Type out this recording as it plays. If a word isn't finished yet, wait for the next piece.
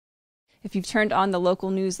if you've turned on the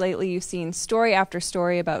local news lately, you've seen story after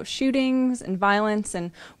story about shootings and violence.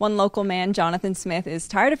 And one local man, Jonathan Smith, is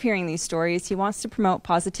tired of hearing these stories. He wants to promote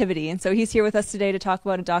positivity. And so he's here with us today to talk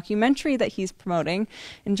about a documentary that he's promoting.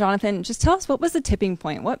 And Jonathan, just tell us, what was the tipping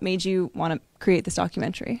point? What made you want to create this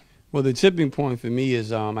documentary? Well, the tipping point for me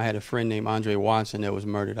is I had a friend named Andre Watson that was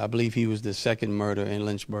murdered. I believe he was the second murder in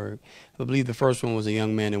Lynchburg. I believe the first one was a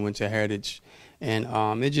young man that went to Heritage.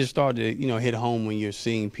 And it just started to, hit home when you're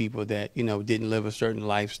seeing people that, didn't live a certain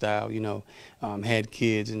lifestyle, had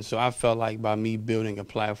kids. And so I felt like by me building a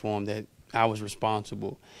platform that I was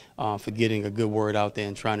responsible for getting a good word out there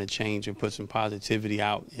and trying to change and put some positivity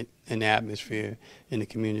out in the atmosphere in the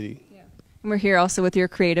community. We're here also with your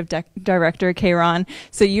creative director, KaeRhon.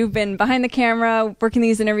 So you've been behind the camera, working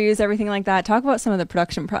these interviews, everything like that. Talk about some of the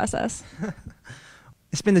production process.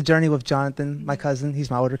 It's been the journey with Jonathan, my cousin. He's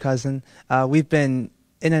my older cousin. We've been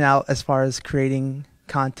in and out as far as creating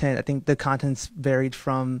content. I think the content's varied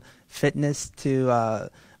from fitness to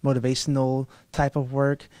motivational type of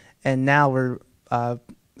work. And now we're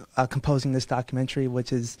composing this documentary,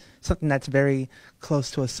 which is something that's very close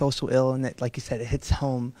to a social ill, and that, like you said, it hits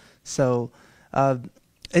home. So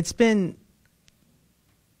it's been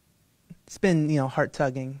heart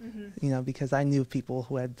tugging, because I knew people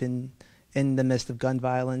who had been in the midst of gun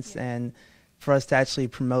violence, and for us to actually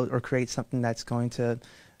promote or create something that's going to,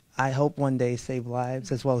 I hope, one day save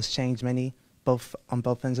lives as well as change many, on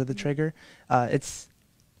both ends of the trigger. It's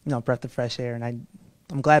a breath of fresh air, and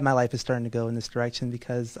I'm glad my life is starting to go in this direction,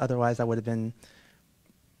 because otherwise I would have been,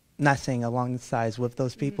 not saying along the sides with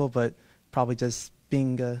those people, but probably just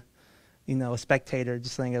being a spectator,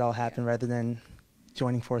 just letting it all happen rather than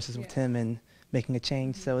joining forces with him and making a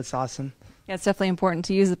change. So it's awesome. Yeah, it's definitely important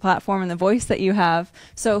to use the platform and the voice that you have.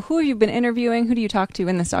 So who have you been interviewing? Who do you talk to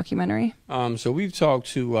in this documentary? So we've talked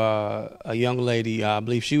to a young lady, I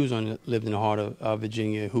believe she lived in the heart of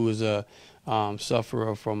Virginia, who is a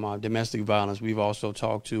sufferer from domestic violence. We've also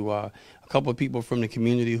talked to a couple of people from the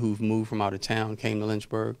community who've moved from out of town, came to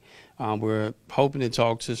Lynchburg. We're hoping to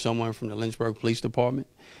talk to someone from the Lynchburg Police Department.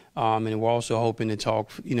 And we're also hoping to talk,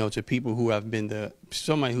 to people who have been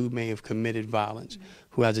somebody who may have committed violence,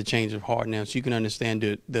 who has a change of heart now, so you can understand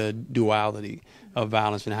the duality of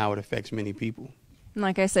violence and how it affects many people. And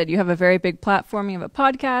like I said, you have a very big platform. You have a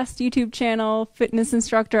podcast, YouTube channel, fitness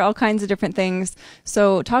instructor, all kinds of different things.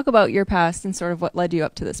 So talk about your past and sort of what led you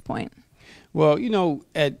up to this point. Well,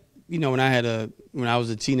 when I was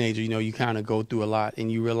a teenager, you kind of go through a lot,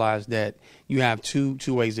 and you realize that you have two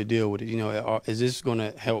ways to deal with it. Is this going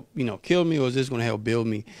to help, kill me, or is this going to help build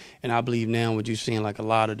me? And I believe now what you're seeing, like a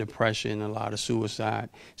lot of depression, a lot of suicide,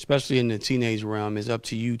 especially in the teenage realm, is up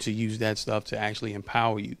to you to use that stuff to actually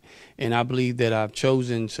empower you. And I believe that I've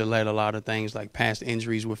chosen to let a lot of things like past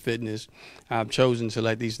injuries with fitness, I've chosen to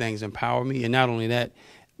let these things empower me. And not only that,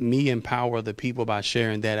 me empower other people by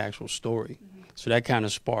sharing that actual story. So that kind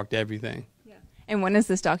of sparked everything. Yeah. And when is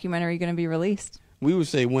this documentary going to be released? We would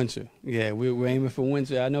say winter. Yeah, we're aiming for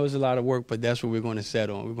winter. I know it's a lot of work, but that's what we're going to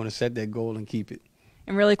set on. We're going to set that goal and keep it.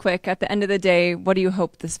 And really quick, at the end of the day, what do you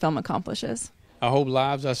hope this film accomplishes? I hope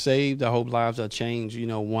lives are saved. I hope lives are changed,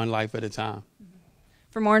 one life at a time.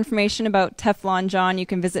 For more information about TeflonJohn, you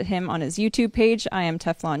can visit him on his YouTube page,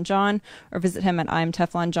 IAmTeflonJohn, or visit him at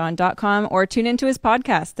IAmTeflonJohn.com, or tune into his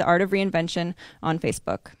podcast, The Art of Reinvention, on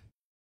Facebook.